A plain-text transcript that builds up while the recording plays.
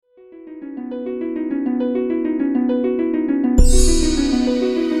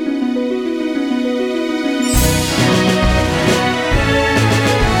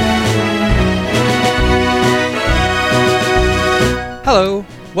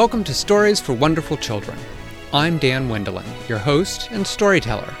Welcome to Stories for Wonderful Children. I'm Dan Wendelin, your host and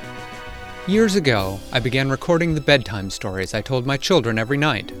storyteller. Years ago, I began recording the bedtime stories I told my children every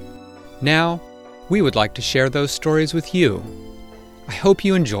night. Now, we would like to share those stories with you. I hope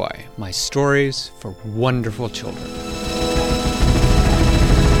you enjoy my Stories for Wonderful Children.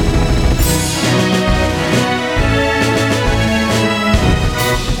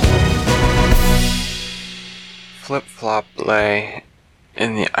 Flip-Flop lay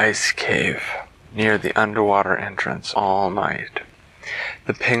in the ice cave near the underwater entrance all night.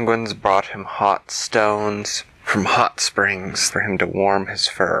 The penguins brought him hot stones from hot springs for him to warm his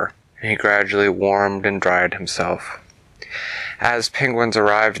fur, and he gradually warmed and dried himself. As penguins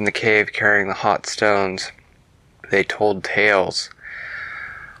arrived in the cave carrying the hot stones, they told tales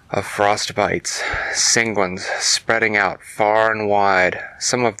of frostbites, sanguines spreading out far and wide,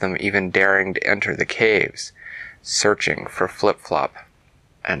 some of them even daring to enter the caves, searching for Flip-Flop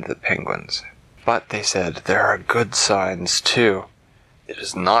and the penguins. But, they said, there are good signs, too. It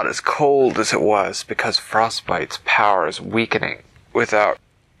is not as cold as it was, because Frostbite's power is weakening. Without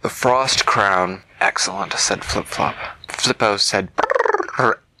the frost crown... Excellent, said Flip-Flop. Flippo said,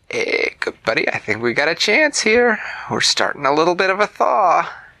 hey, good buddy, I think we got a chance here. We're starting a little bit of a thaw.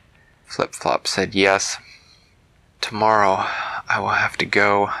 Flip-Flop said, yes. Tomorrow, I will have to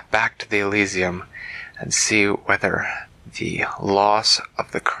go back to the Elysium and see whether the loss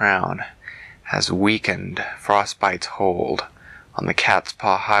of the crown has weakened Frostbite's hold on the Cat's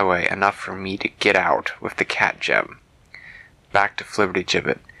Paw Highway enough for me to get out with the cat gem back to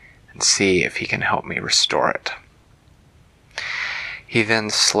Flibbertigibbet and see if he can help me restore it. He then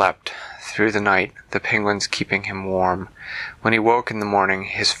slept through the night, the penguins keeping him warm. When he woke in the morning,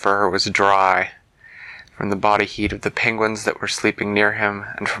 his fur was dry from the body heat of the penguins that were sleeping near him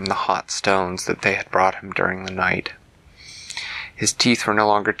and from the hot stones that they had brought him during the night. His teeth were no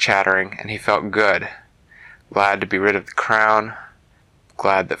longer chattering, and he felt good, glad to be rid of the crown,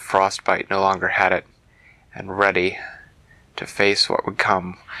 glad that Frostbite no longer had it, and ready to face what would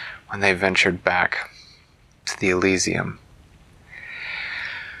come when they ventured back to the Elysium.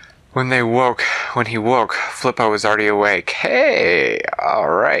 When he woke, Flippo was already awake. Hey, all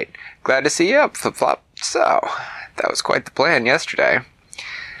right, glad to see you up, Flip-Flop. So, that was quite the plan yesterday.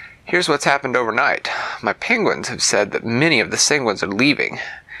 Here's what's happened overnight. My penguins have said that many of the sanguines are leaving.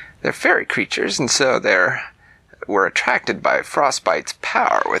 They're fairy creatures, and so were attracted by Frostbite's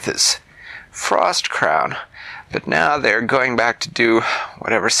power with his frost crown. But now they're going back to do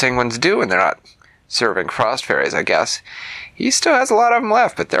whatever sanguines do when they're not serving frost fairies, I guess. He still has a lot of them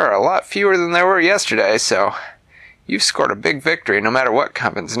left, but there are a lot fewer than there were yesterday, so you've scored a big victory no matter what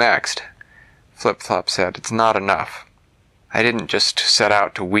happens next. Flip-Flop said, it's not enough. I didn't just set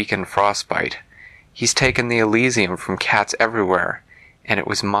out to weaken Frostbite. He's taken the Elysium from cats everywhere, and it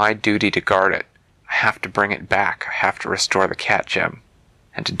was my duty to guard it. I have to bring it back. I have to restore the cat gem.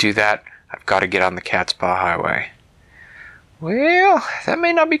 And to do that, I've got to get on the Cat's Paw Highway. Well, that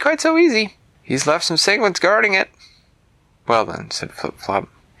may not be quite so easy. He's left some sanguines guarding it. Well then, said Flip-Flop,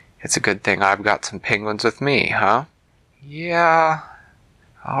 it's a good thing I've got some penguins with me, huh? Yeah.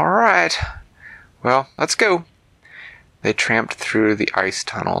 All right. Well, let's go. They tramped through the ice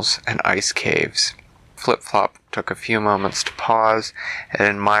tunnels and ice caves. Flip-Flop took a few moments to pause and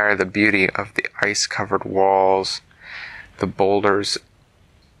admire the beauty of the ice-covered walls, the boulders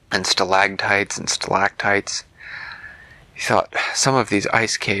and stalactites and stalactites. He thought, some of these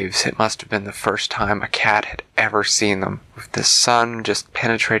ice caves, it must have been the first time a cat had ever seen them, with the sun just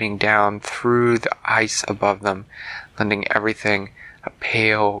penetrating down through the ice above them, lending everything a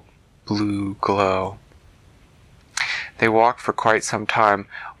pale blue glow. They walked for quite some time.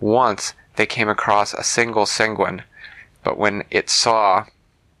 Once they came across a single sanguine, but when it saw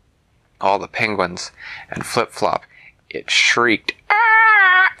all the penguins and Flip-Flop, it shrieked,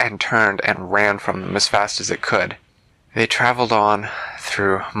 "Ah!" and turned and ran from them as fast as it could. They traveled on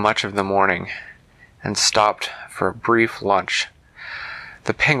through much of the morning and stopped for a brief lunch.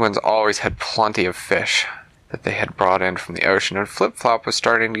 The penguins always had plenty of fish that they had brought in from the ocean, and Flip-Flop was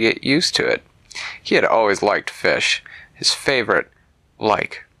starting to get used to it. He had always liked fish. His favorite,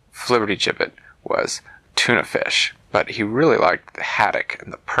 like Flibbertigibbet, was tuna fish, but he really liked the haddock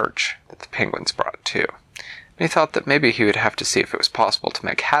and the perch that the penguins brought too. And he thought that maybe he would have to see if it was possible to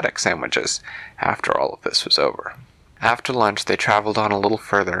make haddock sandwiches after all of this was over. After lunch, they traveled on a little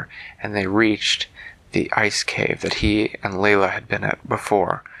further, and they reached the ice cave that he and Layla had been at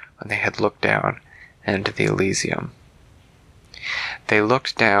before, when they had looked down into the Elysium. They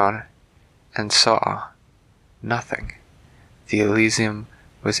looked down and saw nothing. The Elysium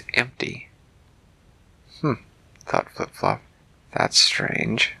was empty. Thought Flip-Flop. That's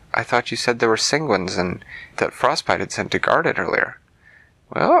strange. I thought you said there were Senguins and that Frostbite had sent to guard it earlier.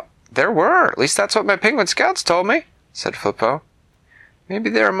 Well, there were. At least that's what my penguin scouts told me, said Flippo. Maybe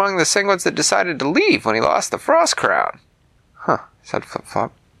they're among the Senguins that decided to leave when he lost the Frost Crown. Huh, said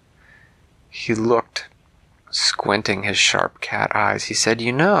Flip-Flop. He looked, squinting his sharp cat eyes. He said,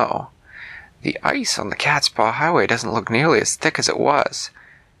 You know, the ice on the Cat's Paw Highway doesn't look nearly as thick as it was.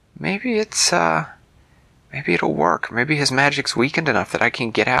 Maybe maybe it'll work. Maybe his magic's weakened enough that I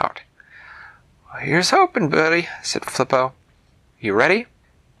can get out. Well, here's hoping, buddy, said Flippo. You ready?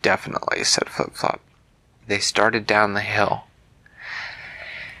 Definitely, said Flip-Flop. They started down the hill.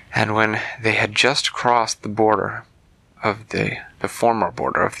 And when they had just crossed the border of the former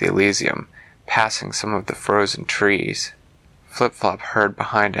border of the Elysium, passing some of the frozen trees, Flip-Flop heard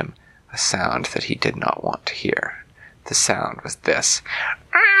behind him a sound that he did not want to hear. The sound was this.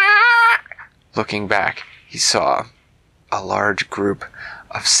 Looking back, he saw a large group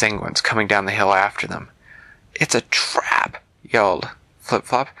of Senguins coming down the hill after them. It's a trap, yelled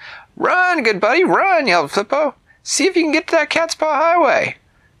Flip-Flop. Run, good buddy, run, yelled Flippo. See if you can get to that Cat's Paw Highway.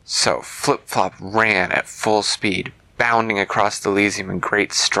 So Flip-Flop ran at full speed, bounding across the Elysium in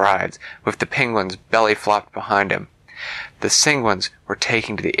great strides, with the penguins belly flopped behind him. The Senguins were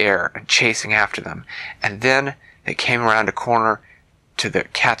taking to the air and chasing after them, and then they came around a corner to the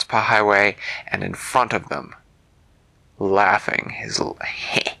Cat's Paw Highway, and in front of them, laughing his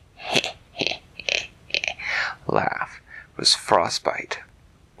laugh, was Frostbite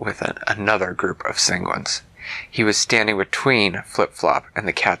with another group of Senguins. He was standing between Flip-Flop and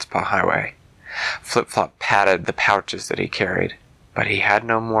the Cat's Paw Highway. Flip-Flop patted the pouches that he carried, but he had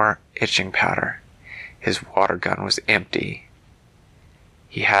no more itching powder. His water gun was empty.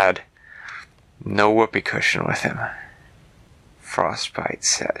 He had no whoopee cushion with him. Frostbite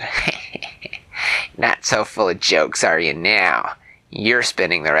said, Not so full of jokes, are you now? You're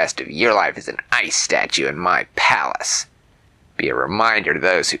spending the rest of your life as an ice statue in my palace. Be a reminder to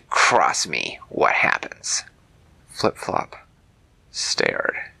those who cross me what happens. Flip-Flop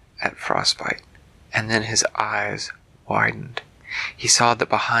stared at Frostbite, and then his eyes widened. He saw that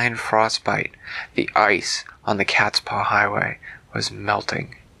behind Frostbite, the ice on the Cat's Paw Highway was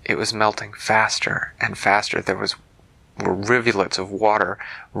melting. It was melting faster and faster. There were rivulets of water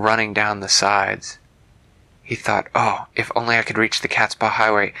running down the sides. He thought, oh, if only I could reach the Cat's Paw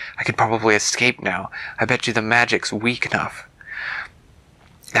Highway, I could probably escape now. I bet you the magic's weak enough.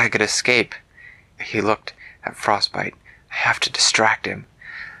 I could escape. He looked at Frostbite. I have to distract him.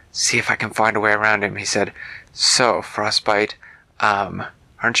 See if I can find a way around him, he said. So, Frostbite,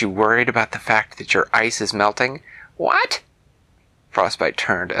 aren't you worried about the fact that your ice is melting? What? Frostbite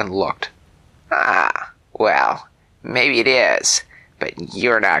turned and looked. Ah, well, maybe it is, but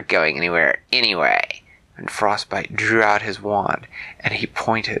you're not going anywhere anyway. And Frostbite drew out his wand, and he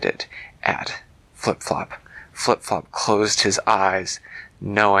pointed it at Flip-Flop. Flip-Flop closed his eyes,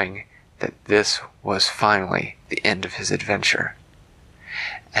 knowing that this was finally the end of his adventure.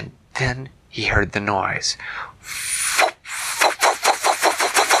 And then he heard the noise.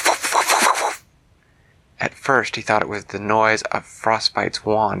 At first he thought it was the noise of Frostbite's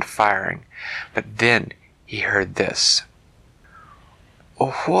wand firing, but then he heard this.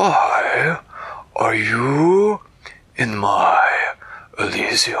 Why are you in my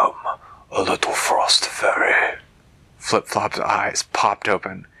Elysium, a little frost fairy? Flip-Flop's eyes popped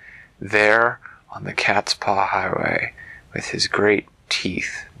open. There, on the Cat's Paw Highway, with his great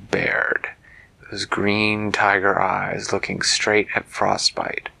teeth bared, those green tiger eyes looking straight at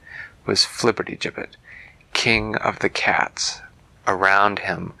Frostbite, was Flipperty-Gibbet, king of the cats. Around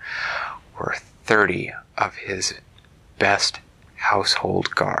him were 30 of his best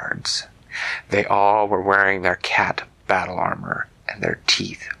household guards. They all were wearing their cat battle armor, and their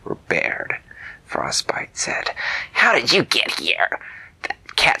teeth were bared. Frostbite said, How did you get here? The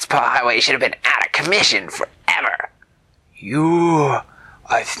Cat's Paw Highway should have been out of commission forever. You,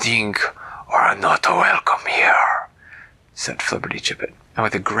 I think, are not welcome here, said Flipperty-Gibbet, and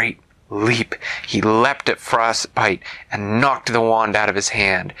with a great leap, he leapt at Frostbite and knocked the wand out of his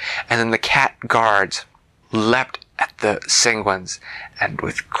hand. And then the cat guards leapt at the Senguins, and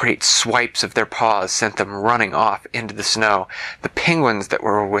with great swipes of their paws sent them running off into the snow. The penguins that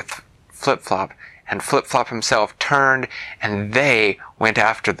were with Flip-Flop and Flip-Flop himself turned, and they went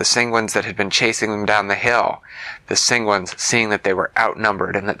after the Senguins that had been chasing them down the hill. The Senguins, seeing that they were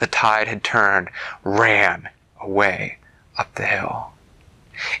outnumbered and that the tide had turned, ran away up the hill.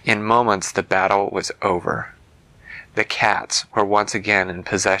 In moments the battle was over. The cats were once again in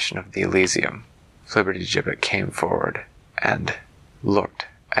possession of the Elysium. Flipperty-Gibbet came forward and looked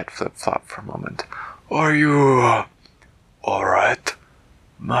at Flip-Flop for a moment. Are you Alright,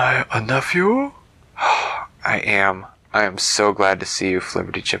 my nephew? I am so glad to see you,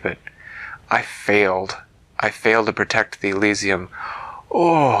 Flibbertigibbet. I failed to protect the Elysium.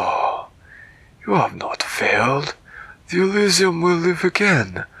 Oh, you have not failed. The Elysium will live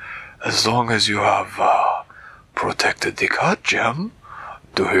again, as long as you have protected the cat gem.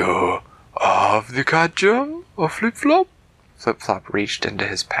 Do you have the cat gem, Flip-Flop? Flip-Flop reached into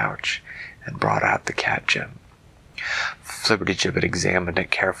his pouch and brought out the cat gem. Flibbertigibbet examined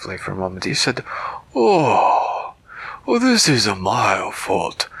it carefully for a moment. He said, Oh, this is my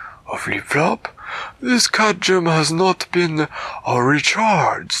fault, Flip-Flop. This cat gem has not been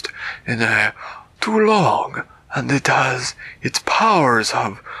recharged in too long, and its powers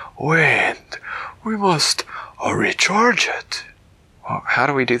have waned. We must recharge it. Well, how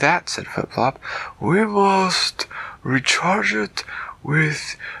do we do that? Said Flip-Flop. We must recharge it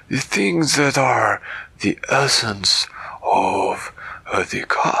with the things that are the essence of the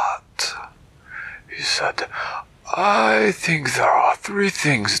cat. He said, I think there are 3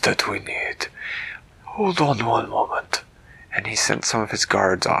 things that we need. Hold on one moment. And he sent some of his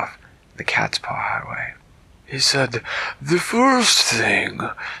guards off the Cat's Paw Highway. He said, the first thing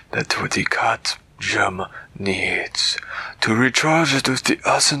that the cat gem needs to recharge it with the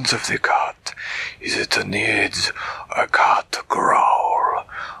essence of the cat is it needs a cat growl.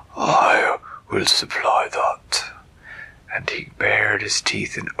 I will supply that. And he bared his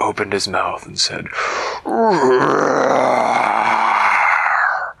teeth and opened his mouth and said,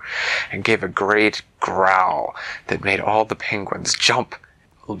 and gave a great growl that made all the penguins jump,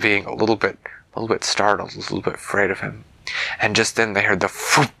 being a little bit startled, a little bit afraid of him. And just then they heard the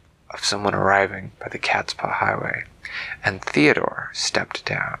whoop of someone arriving by the Cat's Paw Highway, and Theodore stepped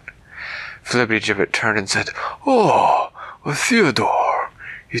down. Flibbertigibbet turned and said, Oh, Theodore,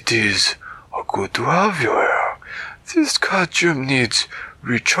 it is good to have you here. This cat gem needs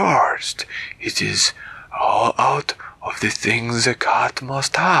recharged. It is all out of the things a cat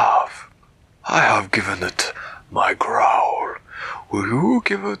must have. I have given it my growl. Will you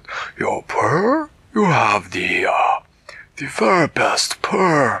give it your purr? You have the very best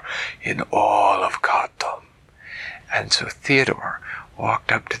purr in all of catdom. And so Theodore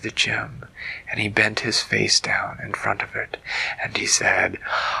walked up to the gem, and he bent his face down in front of it, and he said,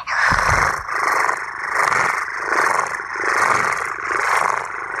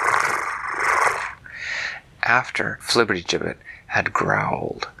 After Flibbertigibbet had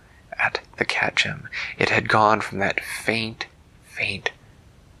growled at the cat gem, it had gone from that faint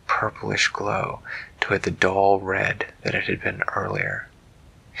purplish glow to the dull red that it had been earlier.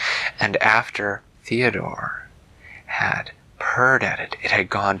 And after Theodore had purred at it, it had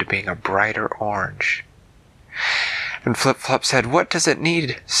gone to being a brighter orange. And Flip-Flop said, What does it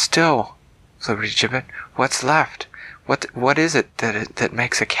need still, Flibbertigibbet? What's left? What is it that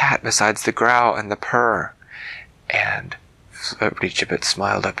makes a cat besides the growl and the purr? And Flibbertigibbet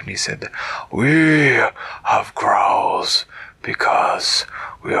smiled up and he said, We have growls because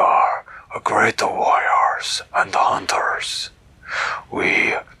we are great warriors and hunters.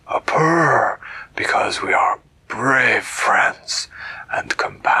 We purr because we are brave friends and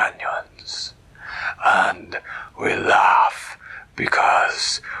companions. And we laugh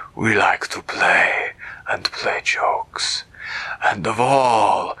because we like to play and play jokes. And of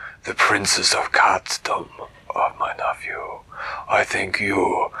all the princes of catdom, of my nephew, I think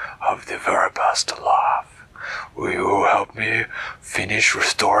you have the very best laugh. Will you help me finish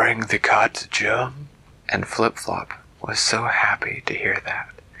restoring the cat gem? And Flip-Flop was so happy to hear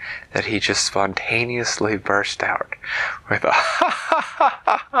that he just spontaneously burst out with a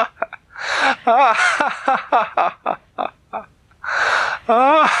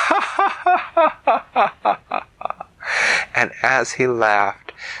and as he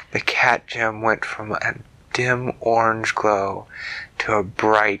laughed, the cat gem went from a dim orange glow to a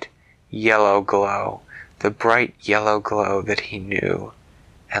bright yellow glow, the bright yellow glow that he knew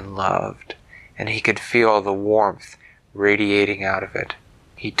and loved, and he could feel the warmth radiating out of it.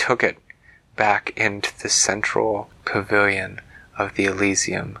 He took it back into the central pavilion of the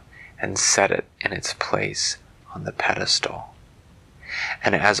Elysium and set it in its place on the pedestal.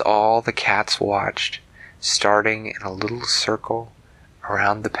 And as all the cats watched, starting in a little circle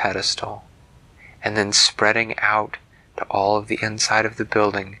around the pedestal, and then spreading out to all of the inside of the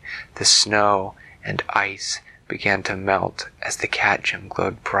building, the snow and ice began to melt as the cat gem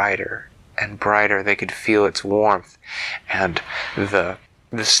glowed brighter and brighter. They could feel its warmth, and the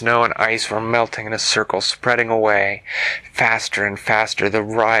snow and ice were melting in a circle, spreading away faster and faster. The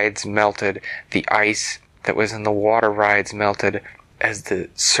rides melted. The ice that was in the water rides melted as the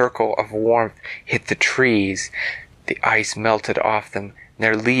circle of warmth hit the trees. The ice melted off them, and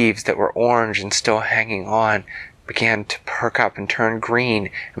their leaves that were orange and still hanging on began to perk up and turn green,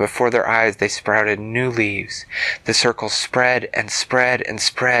 and before their eyes they sprouted new leaves. The circle spread and spread and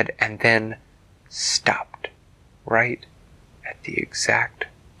spread, and then stopped right at the exact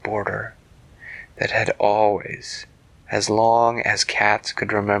border that had always, as long as cats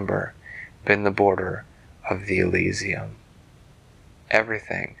could remember, been the border of the Elysium.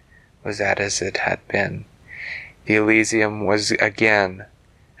 Everything was as it had been. The Elysium was again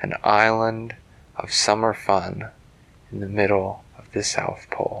an island of summer fun in the middle of the South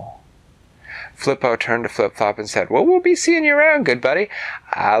Pole. Flippo turned to Flip-Flop and said, "Well, we'll be seeing you around, good buddy.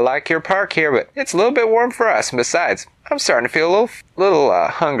 I like your park here, but it's a little bit warm for us. And besides, I'm starting to feel a little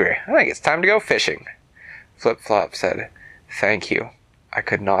hungry. I think it's time to go fishing." Flip-Flop said, "Thank you. I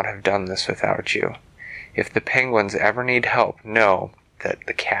could not have done this without you. If the penguins ever need help, know that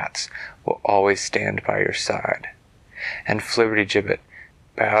the cats will always stand by your side." And Flibbertigibbet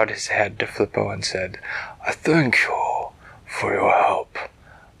bowed his head to Flippo and said, "I thank you for your help,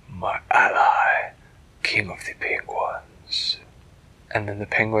 my ally, King of the Penguins." And then the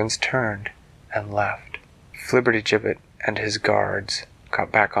penguins turned and left. Flibbertigibbet and his guards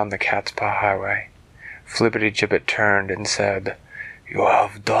got back on the Cat's Paw Highway. Flibbertigibbet turned and said, "You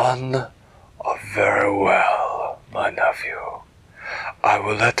have done very well, my nephew. I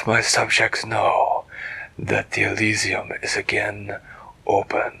will let my subjects know that the Elysium is again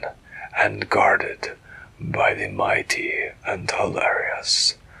open and guarded by the mighty and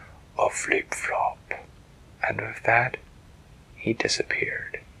hilarious of Flip-Flop." And with that, he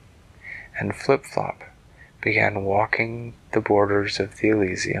disappeared. And Flip-Flop began walking the borders of the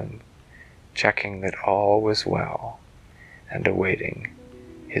Elysium, checking that all was well, and awaiting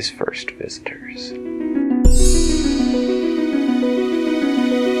his first visitors.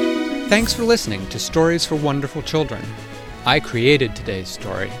 Thanks for listening to Stories for Wonderful Children. I created today's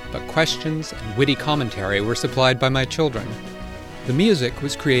story, but questions and witty commentary were supplied by my children. The music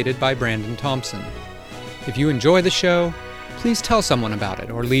was created by Brandon Thompson. If you enjoy the show, please tell someone about it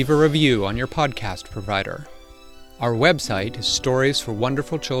or leave a review on your podcast provider. Our website is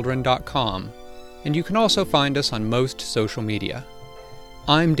storiesforwonderfulchildren.com, and you can also find us on most social media.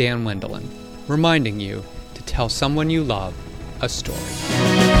 I'm Dan Wendelin, reminding you to tell someone you love a story.